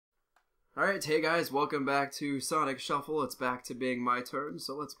Alright, hey guys, welcome back to Sonic Shuffle. It's back to being my turn,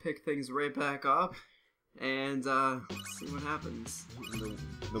 so let's pick things right back up and let's see what happens.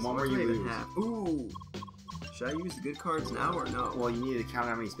 The one where you lose. Ooh! Should I use the good cards now or no? Well, you need to count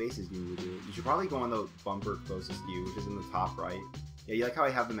how many spaces you need to do. You should probably go on the bumper closest to you, which is in the top right. Yeah, you like how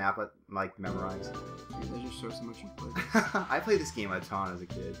I have the map like memorized? Dude, that just shows how much you played this. I played this game a ton as a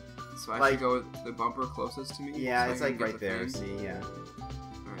kid. So I should go with the bumper closest to me? Yeah, so it's like right there, see, yeah.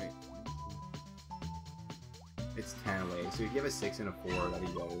 Alright. It's 10 away, so if you have a 6 and a 4, that'd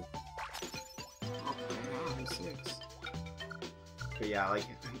be better. Oh my god, 6. But yeah, like,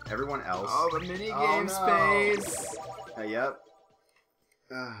 everyone else... Oh, the minigame space! Yep.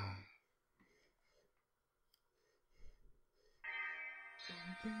 The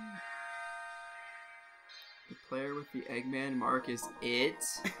player with the Eggman mark is it.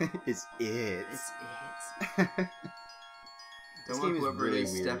 It's it. It's it. Don't let whoever it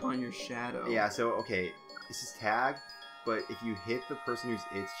is step on your shadow. Yeah, so, okay, this is tag, but if you hit the person who's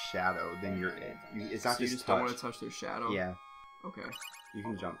its shadow, then you're it. It's not so just you just don't want to touch their shadow? Yeah. Okay. You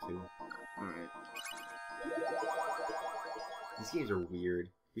can jump too. Alright. These games are weird.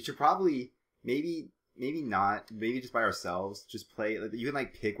 We should probably, maybe just by ourselves, just play, like, you can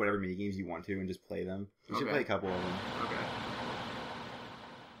like pick whatever mini games you want to and just play them. We should play a couple of them. Okay.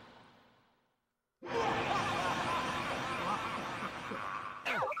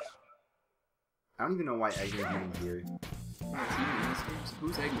 I don't even know why Eggman's even here.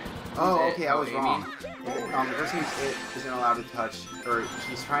 Who's Eggman? Oh, okay, I was wrong. The person who's it isn't allowed to touch, or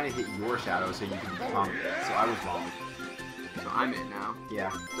she's trying to hit your shadow so you can become it. So I was wrong. So I'm it now. Yeah.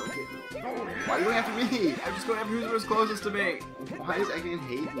 Don't get me. Why are you going after me? I'm just going after who's closest to me. Why does Eggman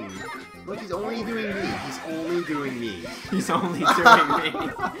hate me? Look, he's only doing me. He's only doing me. He's only doing me.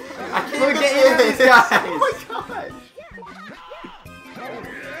 I can't even get into these guys. Oh my god.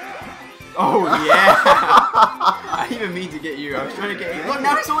 Oh yeah! I didn't even mean to get you. I was trying to get you. Look,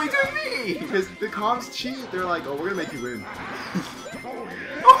 now he's only doing me! Because the comms cheat. They're like, oh, we're gonna make you win.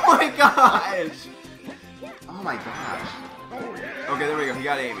 Oh my gosh! Oh my gosh. Okay, there we go. He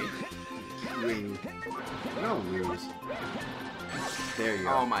got Amy. Wing. No lose. There you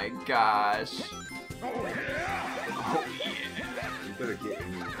go. Oh my gosh. Oh yeah. You better get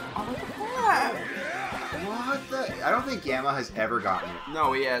Amy. Oh crap! What the? I don't think Gamma has ever gotten it.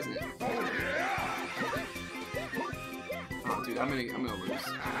 No, he hasn't. Oh, dude, I'm gonna lose.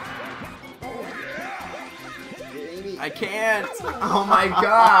 Amy. I can't! Oh my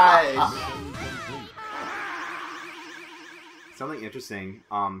gosh! Something interesting.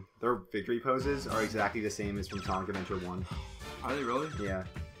 Their victory poses are exactly the same as from Sonic Adventure 1. Are they really? Yeah.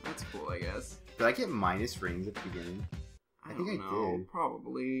 That's cool, I guess. Did I get minus rings at the beginning? I think I did.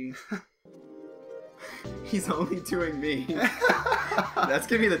 Probably. He's only doing me. That's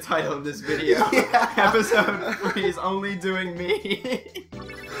gonna be the title of this video. Yeah. Episode 3 is only doing me.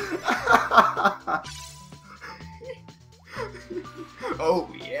 Oh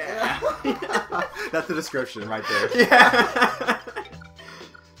yeah. That's the description right there. Yeah.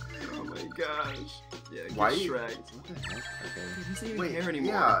 Oh my gosh. Yeah, why Shrek. What the heck? Okay. He doesn't even care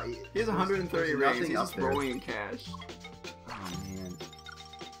anymore. Yeah. He has 130 rings. He's up just there. rolling in cash. Oh man.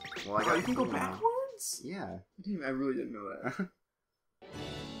 Well, I Oh, got you can go backwards? Yeah. I really didn't know that.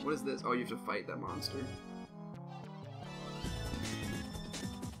 What is this? Oh, you have to fight that monster.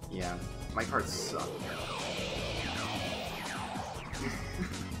 Yeah. My cards suck.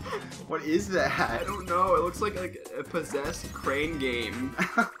 What is that? I don't know. It looks like a possessed crane game.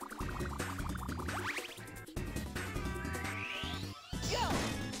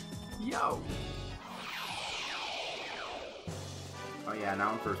 Yo! Oh yeah,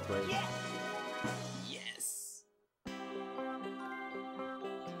 now I'm first place. Yes!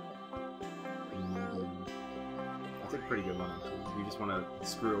 That's a pretty good one, actually. You just want to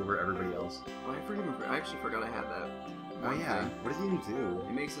screw over everybody else. Oh, I actually forgot I had that. Oh yeah. Thing. What does it even do?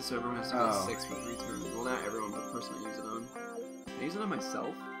 It makes the server has to go 6 for 3 turns. Well, not everyone, but the person I use it on. Can I use it on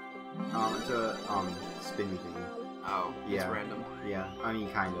myself? It's a spinny thing. Oh, yeah. It's random. Yeah, I mean,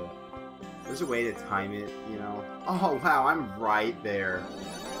 kinda. There's a way to time it, you know. Oh wow, I'm right there.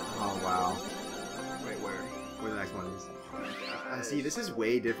 Oh wow. Wait, where? Where the next one is. See, this is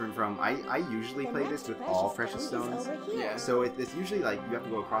way different from... I usually play this with all Precious Stones. Yeah. So it's usually like you have to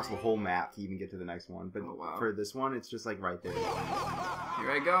go across the whole map to even get to the next one. But for this one, it's just like right there.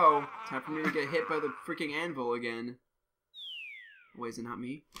 Here I go. Time for me to get hit by the freaking anvil again. Wait, is it not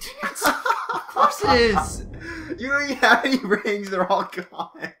me? Of course it is! You don't even have any rings, they're all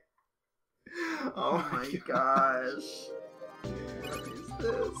gone. Oh my gosh. What is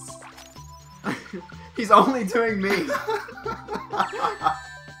this? He's only doing me.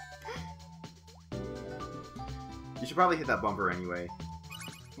 You should probably hit that bumper anyway.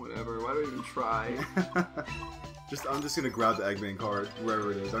 Whatever. Why do I even try? I'm just gonna grab the Eggman card,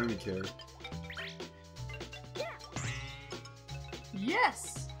 wherever it is. I don't even care.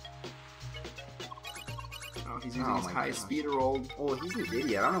 Yes! Oh, he's using his high speed roll. Oh, he's an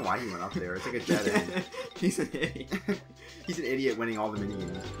idiot. I don't know why he went up there. It's like a dead end. He's an idiot. He's an idiot winning all the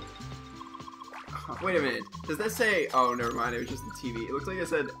minigames. Wait a minute. Does that say... Oh, never mind. It was just the TV. It looks like it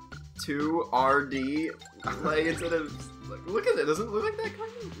said 2RD. Like, instead of... Like, look at it. Doesn't it look like that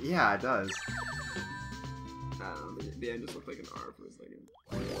kind of? Yeah, it does. I don't know. The end just looked like an R for a second.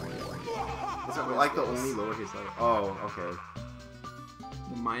 It's not like the only lowercase letter. Oh, okay.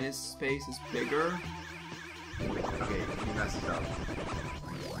 The minus space is bigger. Okay, he messes up.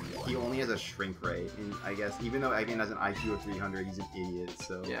 He only has a shrink rate, and I guess even though Eggman has an IQ of 300, he's an idiot.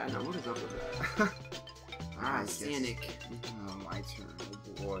 So yeah, no. What is up with that? Sanic. Oh, my turn.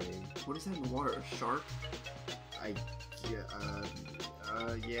 Oh boy. What is that in the water? A shark?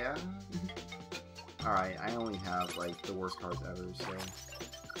 Yeah. All right, I only have like the worst cards ever, so.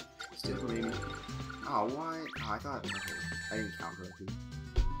 Still maybe. Oh what? Oh, I thought I didn't count correctly.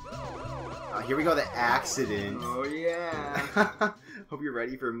 Here we go, the accident. Oh yeah. Hope you're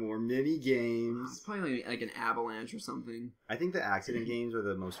ready for more mini games. It's probably like an avalanche or something. I think the accident games are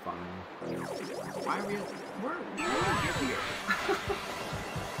the most fun. Why are we at... Where here?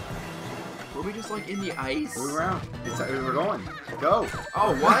 Were we just like in the ice? Move around. We're going. Go.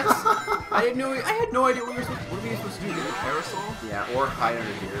 Oh, what? I had no idea what we were supposed to... What are we supposed to do? Get the parasol? Yeah, or hide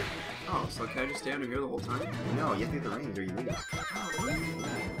under here. Oh, so can I just stay under here the whole time? No, you have to get the rings or you lose. Oh, really?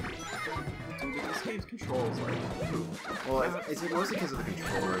 Dude, this game's controls like... Ooh. Well, it's mostly because of the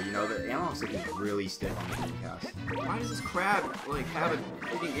controller. You know, the analog stick is really stiff on the Dreamcast. Why does this crab, like, have a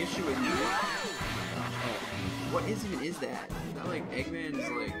freaking issue with me? What even is that? Is that like Eggman's,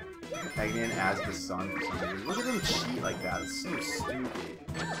 like... Eggman as the sun for some reason. Look at them cheat like that. It's so stupid.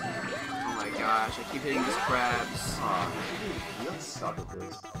 Oh my gosh, I keep hitting these crabs. Aw, you don't suck at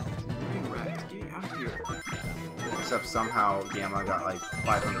this. I'm getting wrecked. Get out of here. Except somehow Gamma got like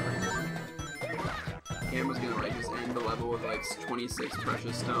 500 rings. Gamma's gonna like just end the level with like 26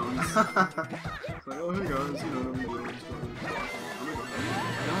 precious stones. It's like, oh hey guys, you know what I'm doing.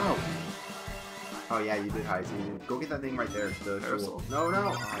 No! Oh yeah, you did hide. So you did. Go get that thing right there. The Parasol. No,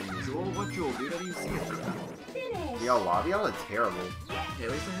 no! Jewel? What jewel, dude? I didn't see it. Y'all lobby? Y'all are terrible. Hey,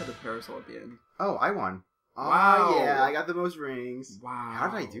 at least I had the parasol at the end. Oh, I won. Wow. Oh yeah, I got the most rings. Wow. How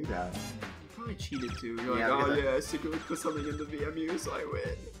did I do that? Probably cheated too. You're Yeah, like, oh because yeah, I secretly put something in the VMU, so I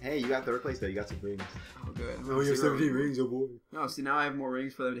win. Hey, you got third place though. You got some rings. Oh good. Oh, you have 17 rings, oh boy. No, see now I have more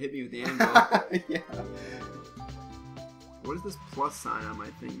rings for them to hit me with the anvil. Yeah. What does this plus sign on my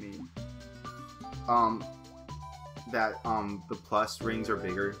thing mean? The plus rings are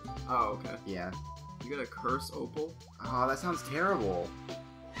bigger. Oh, okay. Yeah. You got a curse opal? Oh, that sounds terrible.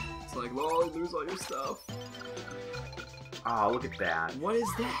 It's like, lol, lose all your stuff. Oh, look at that. What is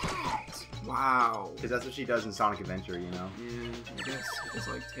that? Wow. Because that's what she does in Sonic Adventure, you know? Yeah, I guess it's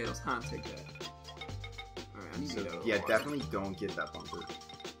like Tails. Huh, take that. Alright, I need to get out of the yeah, water. definitely don't get that bumper.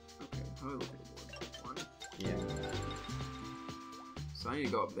 Okay, how do I look at the board? One? Yeah. So I need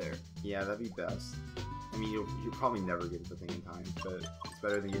to go up there. Yeah, that'd be best. I mean, you'll probably never get the thing in time, but it's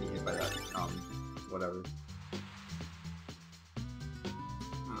better than getting hit by that, whatever.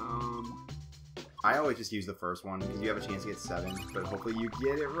 I always just use the first one, because you have a chance to get 7, but hopefully you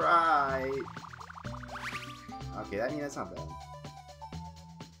get it right. Okay, I mean, that's not bad.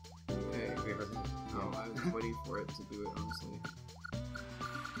 Okay. Okay, press it. Oh, I was waiting for it to do it, honestly.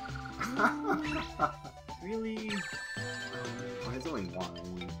 Really? Well, it's only one. I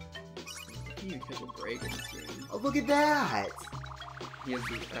mean, I can't even catch a break in this game. oh, look at that! He has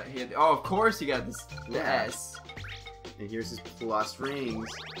the, oh, of course he got this, the Yeah. S. And here's his plus rings,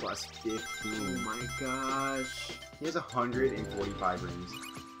 plus 15. Oh my gosh. He has 145 rings.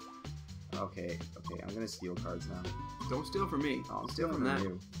 Okay, I'm gonna steal cards now. Don't steal from me. Oh, I'm steal stealing from that.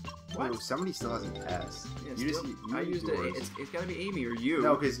 you. What? Oh, somebody still has an S. Yeah, You steal. just- you I used yours. it. It's gotta be Amy or you.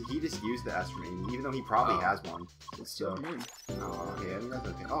 No, because he just used the S from Amy, even though he probably has one. It's steal from him. Oh, okay, I think that's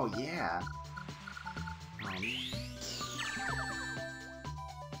okay. Oh, yeah.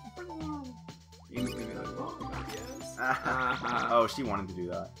 Amy's gonna be like, oh, yes. Oh, she wanted to do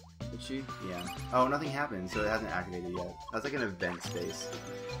that. Did she? Yeah. Oh, nothing happened, so it hasn't activated yet. That's like an event space.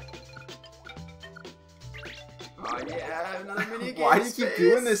 Oh yeah, another mini game. Why do you keep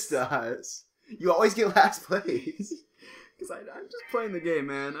doing this to us? You always get last place. Because I'm just playing the game,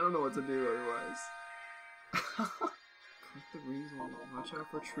 man. I don't know what to do otherwise. Collect the rings and watch out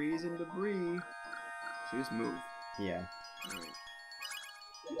for trees and debris. So just move. Yeah. Alright.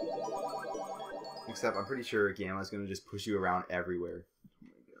 Except I'm pretty sure Gamma's gonna just push you around everywhere. Oh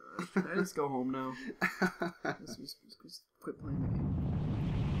my gosh. Can I just go home now? Just quit playing the game.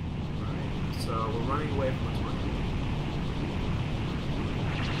 Alright, so we're running away from this one.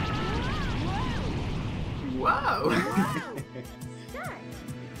 Wow!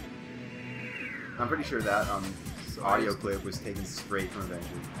 I'm pretty sure that So audio clip was taken straight from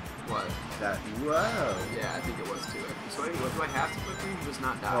Avengers. What? That whoa. Yeah, I think it was too. So anyway, do I have to click rings or just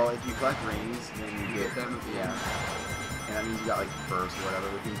not die? Well, if you collect rings, then you You get get them at the yeah, end. and that means you got like first or whatever,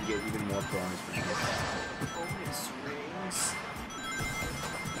 which means you get even more bonus for sure. Bonus rings.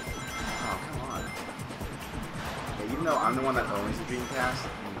 Oh come on. Yeah, even though I'm the one that owns the Dreamcast,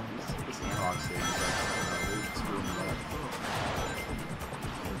 I mean, this analog stick is like really screwing me up.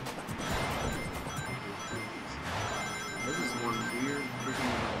 This is one weird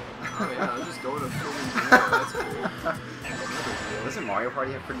freaking. Oh yeah, I'm just going to filming. That's cool. Doesn't Mario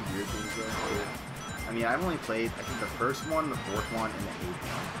Party have pretty weird things though? Oh yeah. I mean, I've only played, I think, the first one, the fourth one, and the eighth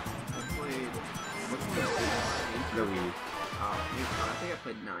one. I played. Which one was it? The Wii. I think I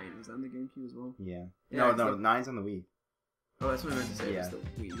played 9. Was that on the GameCube as well? Yeah. Yeah, No, it's 9's on the Wii. Oh, that's what I meant to say. Yeah. Was the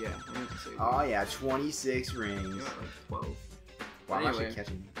Wii. Yeah, I meant to say. Oh Wii. yeah, 26 rings. I got like 12. Wow, I'm Anyway. actually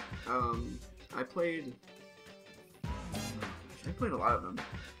catching. I played a lot of them.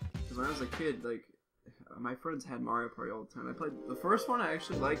 Because when I was a kid, like, my friends had Mario Party all the time. I played the first one. I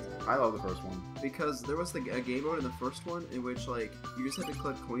actually liked I love the first one. because there was a game mode in the first one in which like you just had to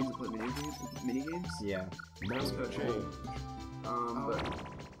collect coins and play mini games. Yeah. That was kind of cool.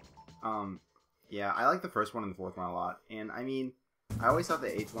 But Yeah, I like the first one and the fourth one a lot. And I mean, I always thought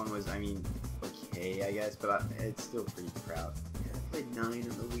the eighth one was, I mean, okay, I guess, but it's still pretty crowd. I played 9 in the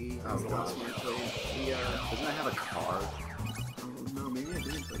Wii. Oh, The last one I played. The Doesn't it have a car? oh no, maybe I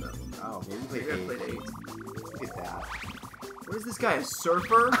didn't play that one. Oh, maybe we Maybe I played played 8. 8. Look at that. What is this guy? A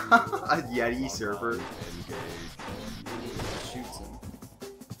surfer? A Yeti surfer. Shoots him.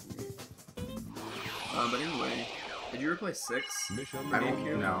 But anyway, did you ever play 6? I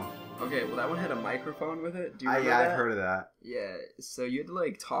don't know. Okay, well that one had a microphone with it. Do you Yeah, remember that? I've heard of that. Yeah, so you had to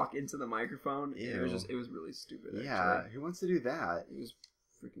like talk into the microphone. And Ew. it was really stupid. Yeah, Actually. who wants to do that? It was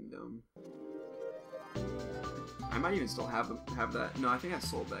freaking dumb. I might even still have that. No, I think I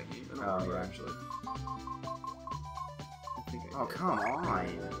sold that game. I don't remember yeah. actually. I think I Oh, did. come on.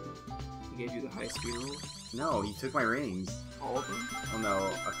 He gave you the high speed rule. No, he took my rings. All of them. Oh no,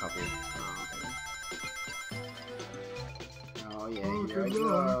 a couple. Oh, okay. Oh yeah, Oh, here I good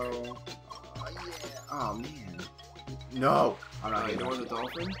go. Oh yeah. Oh man. No! I'm not You getting know that. the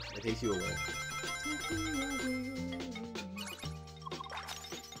dolphin? It takes you away.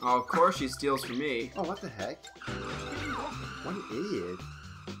 Oh, of course she steals from me. Oh, what the heck? What an idiot.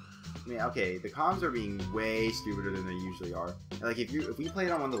 I mean, okay, the comms are being way stupider than they usually are. Like, if we played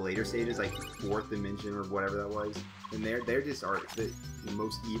on one of the later stages, like 4th dimension or whatever that was, then they're just are the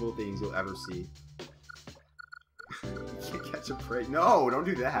most evil things you'll ever see. You can't catch a prey. No, don't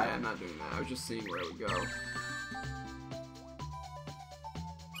do that. Yeah, I'm not doing that. I was just seeing where I would go.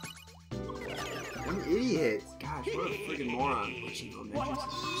 What an idiot. Gosh, what a freaking moron. Pushing on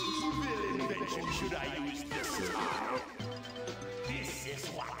Should I use this? This is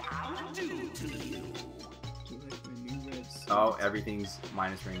what I'll do to you. Oh, everything's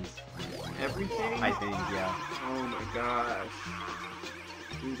minus rings. Everything? I think, yeah. Oh my gosh.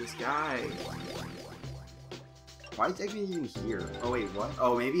 Dude, this guy. Why is Eggman even here? Oh wait, what?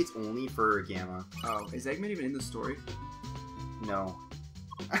 Oh, maybe it's only for Gamma. Oh, is Eggman even in the story? No.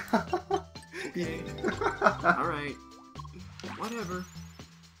 Okay. Alright. Whatever.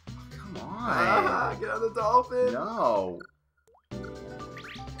 Come on. Ah, get on the dolphin! No.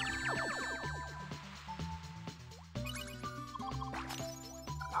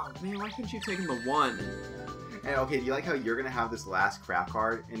 Oh man, why couldn't you have taken the 1? And okay, do you like how you're gonna have this last crap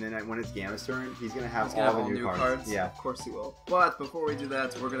card, and then when it's Gamma's turn, he's gonna have He's gonna all have the all new new cards. Yeah. Of course he will. But before we do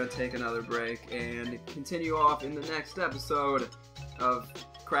that, we're gonna take another break and continue off in the next episode of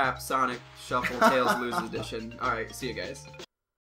Crap Sonic Shuffle Tails Lose Edition. Alright, see you guys.